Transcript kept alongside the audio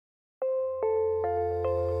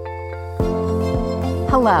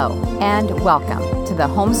Hello, and welcome to the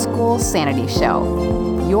Homeschool Sanity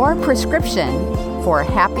Show, your prescription for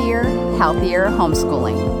happier, healthier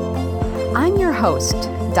homeschooling. I'm your host,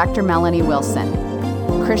 Dr. Melanie Wilson,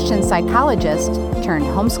 Christian psychologist turned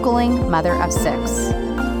homeschooling mother of 6.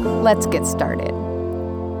 Let's get started.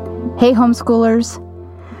 Hey, homeschoolers.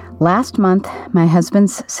 Last month, my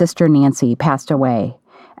husband's sister Nancy passed away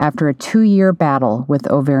after a 2-year battle with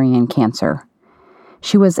ovarian cancer.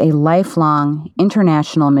 She was a lifelong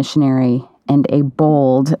international missionary and a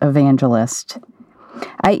bold evangelist.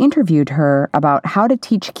 I interviewed her about how to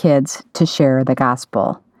teach kids to share the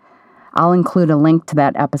gospel. I'll include a link to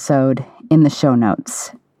that episode in the show notes.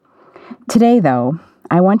 Today, though,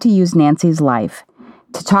 I want to use Nancy's life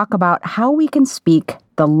to talk about how we can speak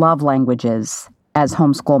the love languages as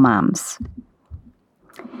homeschool moms.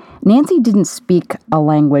 Nancy didn't speak a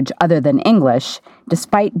language other than English,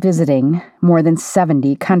 despite visiting more than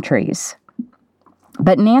 70 countries.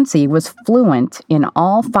 But Nancy was fluent in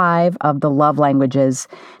all 5 of the love languages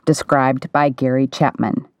described by Gary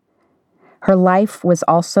Chapman. Her life was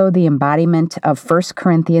also the embodiment of 1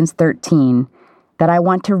 Corinthians 13 that I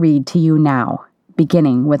want to read to you now,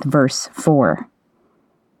 beginning with verse 4.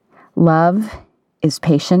 Love is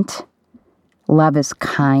patient. Love is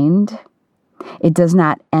kind. It does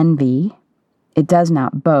not envy. It does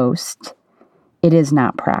not boast. It is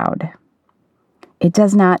not proud. It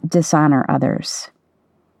does not dishonor others.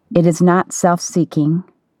 It is not self-seeking.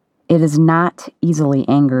 It is not easily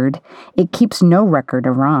angered. It keeps no record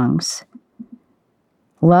of wrongs.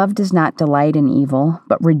 Love does not delight in evil,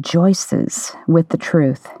 but rejoices with the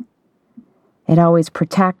truth. It always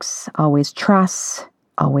protects, always trusts,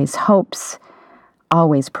 always hopes,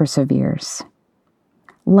 always perseveres.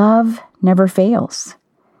 Love never fails.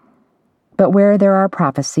 But where there are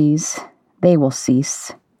prophecies, they will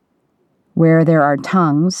cease. Where there are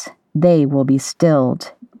tongues, they will be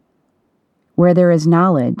stilled. Where there is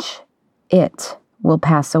knowledge, it will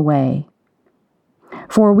pass away.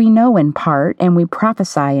 For we know in part, and we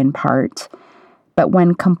prophesy in part, but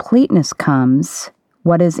when completeness comes,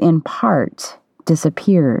 what is in part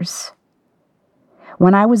disappears.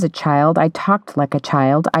 When I was a child, I talked like a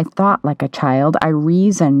child, I thought like a child, I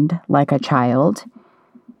reasoned like a child.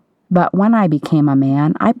 But when I became a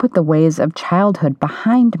man, I put the ways of childhood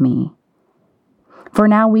behind me. For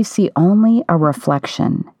now we see only a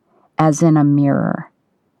reflection, as in a mirror.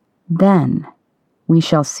 Then we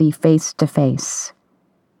shall see face to face.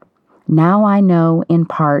 Now I know in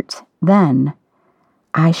part, then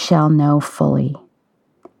I shall know fully,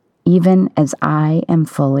 even as I am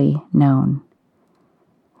fully known.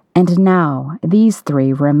 And now these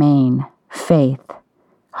 3 remain: faith,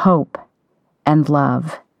 hope, and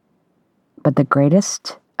love. But the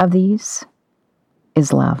greatest of these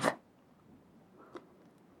is love.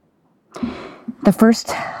 The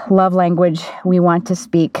first love language we want to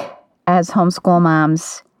speak as homeschool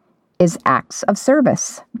moms is acts of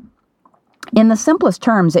service. In the simplest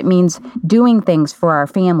terms, it means doing things for our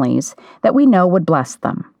families that we know would bless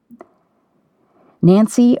them.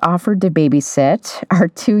 Nancy offered to babysit our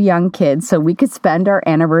 2 young kids so we could spend our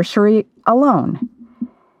anniversary alone.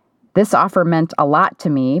 This offer meant a lot to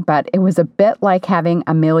me, but it was a bit like having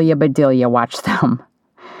Amelia Bedelia watch them.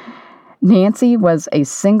 Nancy was a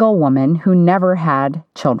single woman who never had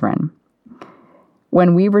children.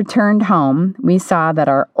 When we returned home, we saw that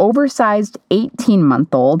our oversized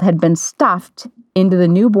 18-month-old had been stuffed into the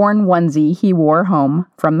newborn onesie he wore home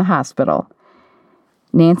from the hospital.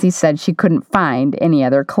 Nancy said she couldn't find any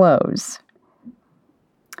other clothes.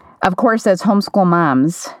 Of course, as homeschool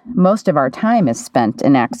moms, most of our time is spent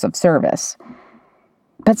in acts of service.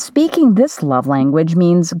 But speaking this love language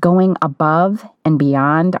means going above and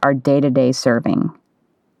beyond our day-to-day serving.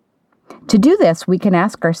 To do this, we can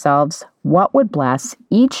ask ourselves what would bless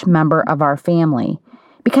each member of our family,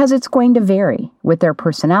 because it's going to vary with their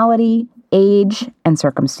personality, age, and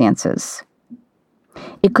circumstances.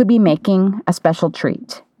 It could be making a special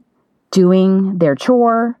treat, doing their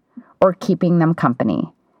chore, or keeping them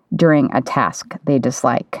company during a task they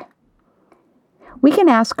dislike. We can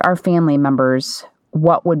ask our family members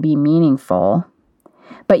what would be meaningful,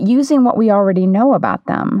 but using what we already know about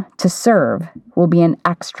them to serve will be an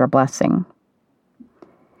extra blessing.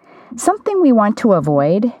 Something we want to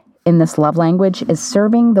avoid in this love language is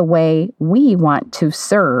serving the way we want to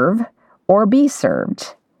serve or be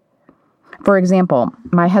served. For example,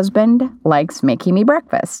 my husband likes making me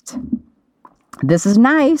breakfast. This is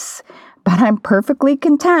nice, but I'm perfectly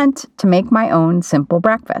content to make my own simple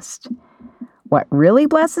breakfast. What really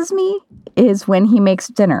blesses me is when he makes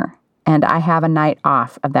dinner and I have a night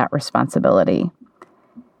off of that responsibility.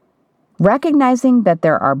 Recognizing that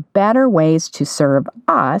there are better ways to serve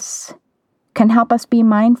us can help us be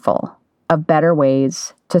mindful of better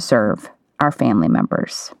ways to serve our family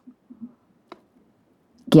members.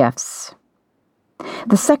 Gifts.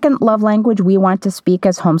 The second love language we want to speak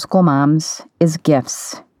as homeschool moms is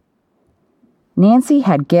gifts. Nancy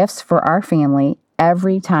had gifts for our family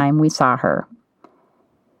every time we saw her.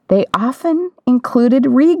 They often included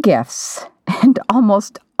re-gifts and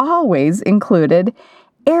almost always included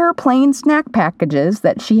airplane snack packages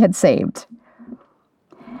that she had saved.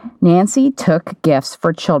 Nancy took gifts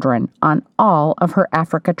for children on all of her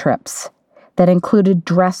Africa trips that included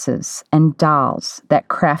dresses and dolls that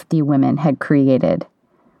crafty women had created.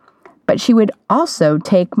 But she would also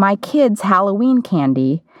take my kids' Halloween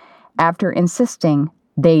candy after insisting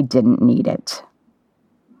they didn't need it.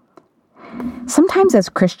 Sometimes as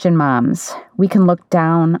Christian moms, we can look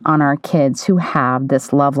down on our kids who have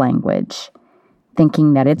this love language,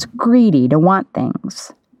 thinking that it's greedy to want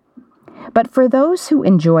things. But for those who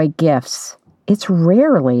enjoy gifts, it's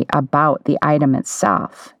rarely about the item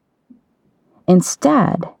itself.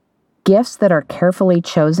 Instead, gifts that are carefully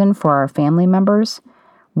chosen for our family members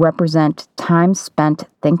represent time spent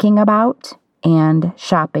thinking about and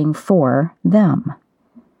shopping for them.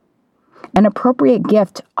 An appropriate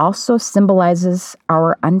gift also symbolizes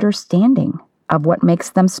our understanding of what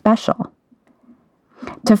makes them special.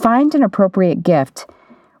 To find an appropriate gift,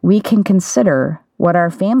 we can consider what our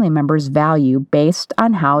family members value based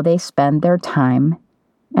on how they spend their time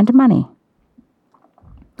and money.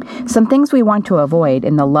 Some things we want to avoid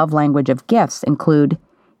in the love language of gifts include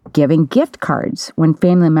giving gift cards when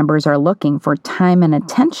family members are looking for time and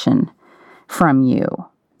attention from you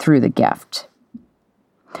through the gift.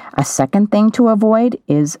 A second thing to avoid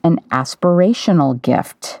is an aspirational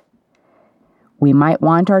gift. We might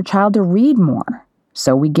want our child to read more,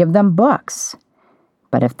 so we give them books.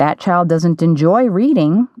 But if that child doesn't enjoy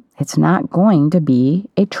reading, it's not going to be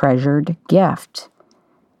a treasured gift.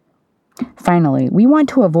 Finally, we want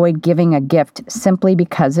to avoid giving a gift simply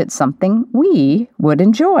because it's something we would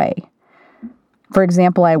enjoy. For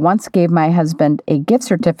example, I once gave my husband a gift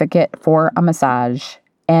certificate for a massage,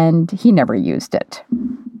 and he never used it.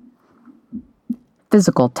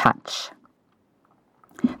 Physical touch.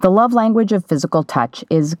 The love language of physical touch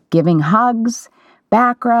is giving hugs,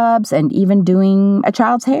 back rubs, and even doing a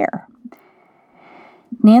child's hair.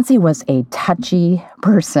 Nancy was a touchy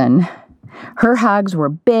person. Her hugs were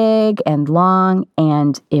big and long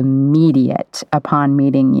and immediate upon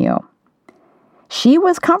meeting you. She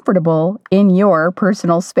was comfortable in your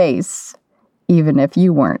personal space, even if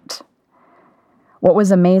you weren't. What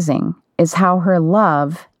was amazing is how her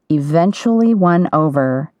love eventually won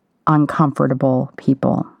over uncomfortable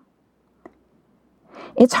people.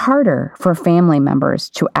 It's harder for family members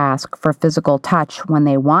to ask for physical touch when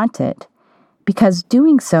they want it because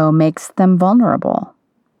doing so makes them vulnerable.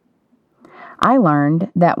 I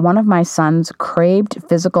learned that one of my sons craved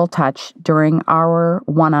physical touch during our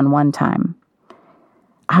one-on-one time.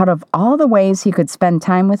 Out of all the ways he could spend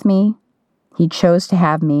time with me, he chose to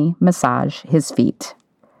have me massage his feet.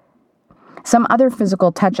 Some other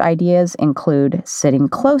physical touch ideas include sitting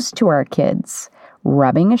close to our kids,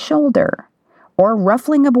 rubbing a shoulder, or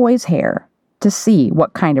ruffling a boy's hair to see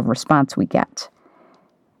what kind of response we get.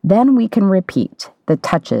 Then we can repeat the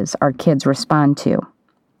touches our kids respond to.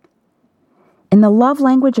 In the love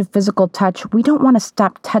language of physical touch, we don't want to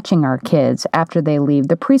stop touching our kids after they leave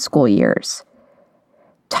the preschool years.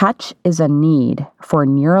 Touch is a need for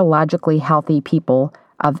neurologically healthy people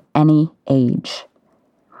of any age.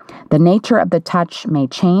 The nature of the touch may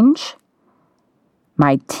change.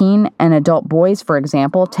 My teen and adult boys, for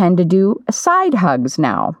example, tend to do side hugs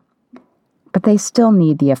now, but they still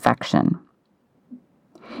need the affection.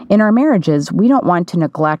 In our marriages, we don't want to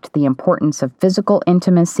neglect the importance of physical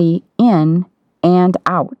intimacy in and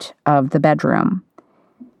out of the bedroom.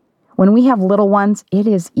 When we have little ones, it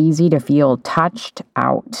is easy to feel touched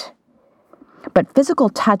out. But physical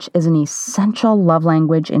touch is an essential love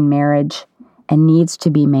language in marriage and needs to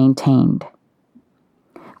be maintained.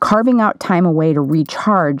 Carving out time away to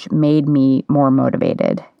recharge made me more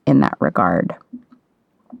motivated in that regard.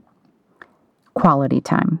 Quality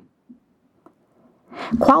time.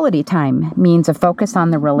 Quality time means a focus on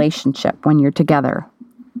the relationship when you're together.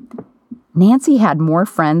 Nancy had more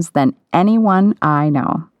friends than anyone I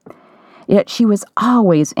know. Yet she was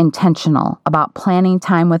always intentional about planning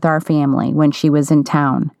time with our family when she was in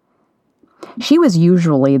town. She was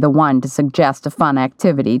usually the one to suggest a fun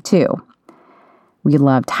activity, too. We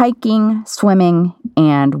loved hiking, swimming,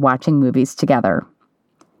 and watching movies together.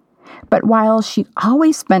 But while she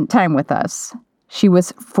always spent time with us, She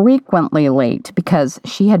was frequently late because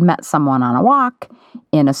she had met someone on a walk,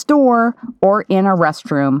 in a store, or in a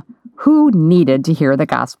restroom who needed to hear the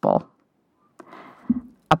gospel.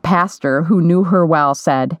 A pastor who knew her well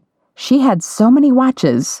said she had so many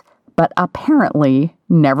watches, but apparently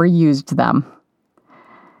never used them.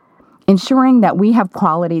 Ensuring that we have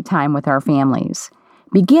quality time with our families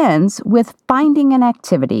begins with finding an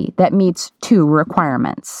activity that meets two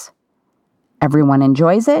requirements. Everyone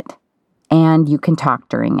enjoys it, and you can talk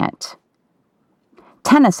during it.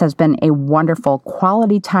 Tennis has been a wonderful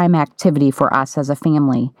quality time activity for us as a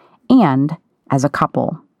family and as a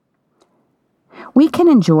couple. We can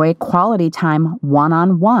enjoy quality time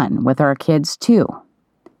one-on-one with our kids too.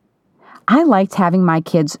 I liked having my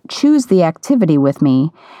kids choose the activity with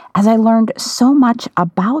me as I learned so much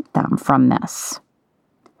about them from this.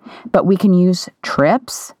 But we can use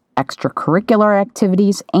trips, extracurricular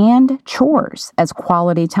activities, and chores as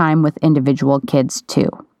quality time with individual kids too.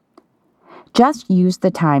 Just use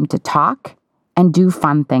the time to talk and do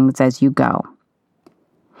fun things as you go.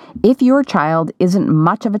 If your child isn't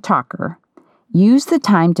much of a talker, use the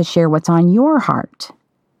time to share what's on your heart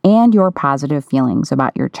and your positive feelings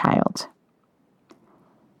about your child.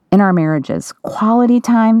 In our marriages, quality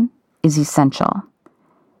time is essential.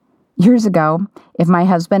 Years ago, if my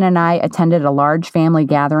husband and I attended a large family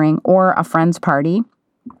gathering or a friend's party,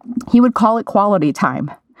 he would call it quality time.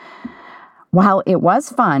 While it was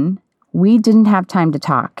fun, we didn't have time to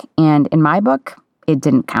talk, and in my book, it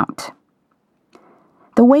didn't count.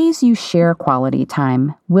 The ways you share quality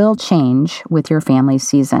time will change with your family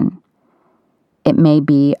season. It may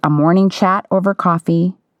be a morning chat over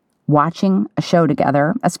coffee, watching a show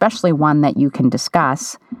together, especially one that you can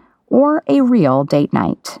discuss, or a real date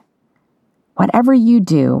night. Whatever you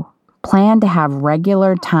do, plan to have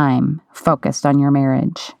regular time focused on your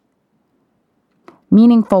marriage.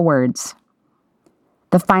 Meaningful words.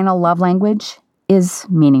 The final love language is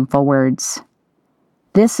meaningful words.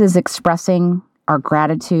 This is expressing our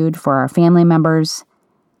gratitude for our family members,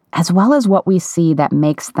 as well as what we see that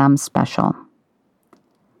makes them special.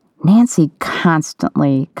 Nancy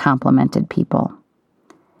constantly complimented people.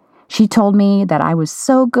 She told me that I was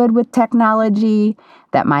so good with technology,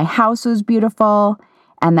 that my house was beautiful,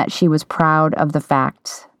 and that she was proud of the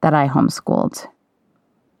fact that I homeschooled.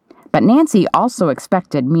 But Nancy also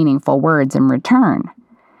expected meaningful words in return.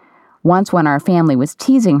 Once when our family was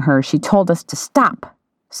teasing her, she told us to stop,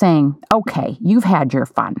 saying, "Okay, you've had your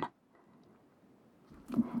fun."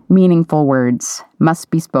 Meaningful words must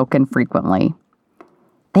be spoken frequently.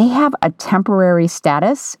 They have a temporary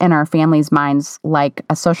status in our family's minds like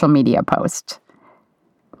a social media post.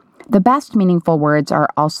 The best meaningful words are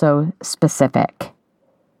also specific.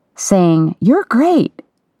 Saying, "You're great,"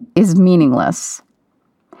 is meaningless.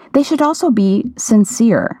 They should also be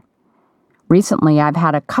sincere. Recently, I've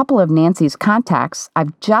had a couple of Nancy's contacts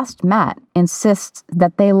I've just met insist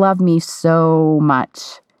that they love me so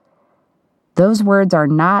much. Those words are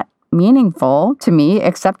not meaningful to me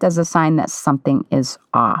except as a sign that something is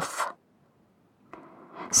off.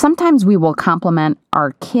 Sometimes we will compliment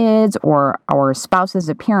our kids or our spouse's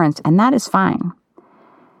appearance, and that is fine.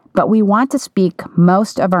 But we want to speak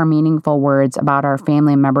most of our meaningful words about our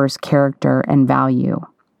family members' character and value.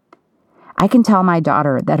 I can tell my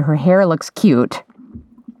daughter that her hair looks cute,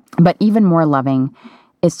 but even more loving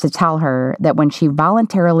is to tell her that when she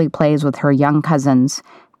voluntarily plays with her young cousins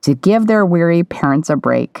to give their weary parents a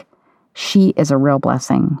break, she is a real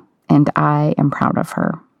blessing, and I am proud of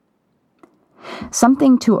her.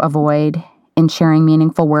 Something to avoid in sharing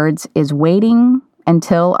meaningful words is waiting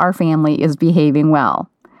until our family is behaving well.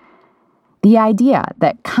 The idea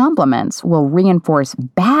that compliments will reinforce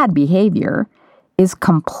bad behavior is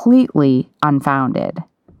completely unfounded.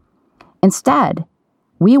 Instead,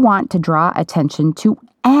 we want to draw attention to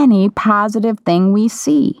any positive thing we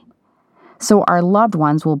see, so our loved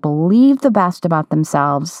ones will believe the best about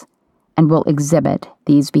themselves and will exhibit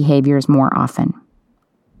these behaviors more often.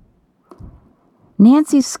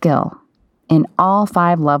 Nancy's skill in all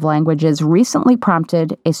 5 love languages recently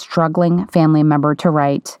prompted a struggling family member to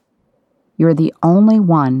write, "You're the only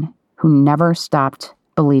one who never stopped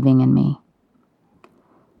believing in me."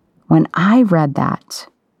 When I read that,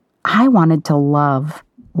 I wanted to love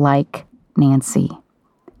like Nancy.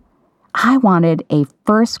 I wanted a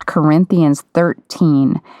 1 Corinthians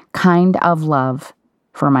 13 kind of love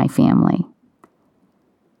for my family.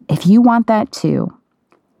 If you want that too,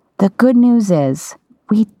 the good news is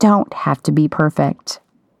we don't have to be perfect.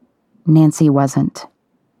 Nancy wasn't.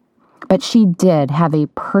 But she did have a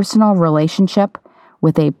personal relationship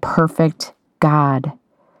with a perfect God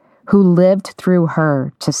who lived through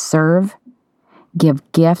her to serve, give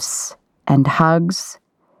gifts, and hugs,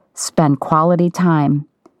 spend quality time,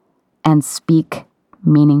 and speak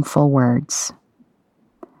meaningful words.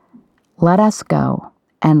 Let us go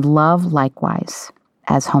and love likewise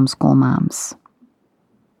as homeschool moms.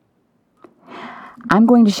 I'm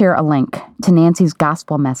going to share a link to Nancy's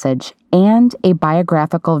gospel message and a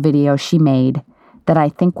biographical video she made that I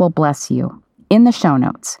think will bless you in the show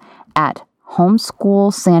notes at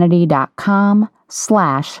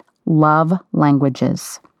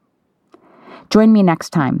homeschoolsanity.com/lovelanguages. Join me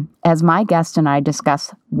next time as my guest and I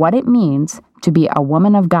discuss what it means to be a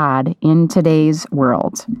woman of God in today's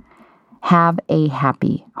world. Have a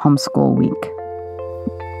happy homeschool week.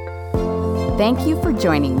 Thank you for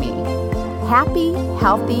joining me. Happy,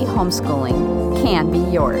 healthy homeschooling can be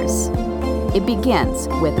yours. It begins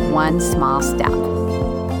with one small step.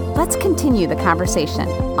 Let's continue the conversation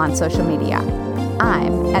on social media.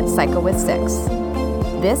 I'm at Psycho with Six.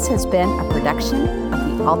 This has been a production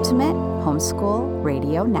of the Ultimate Homeschool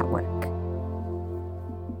Radio Network.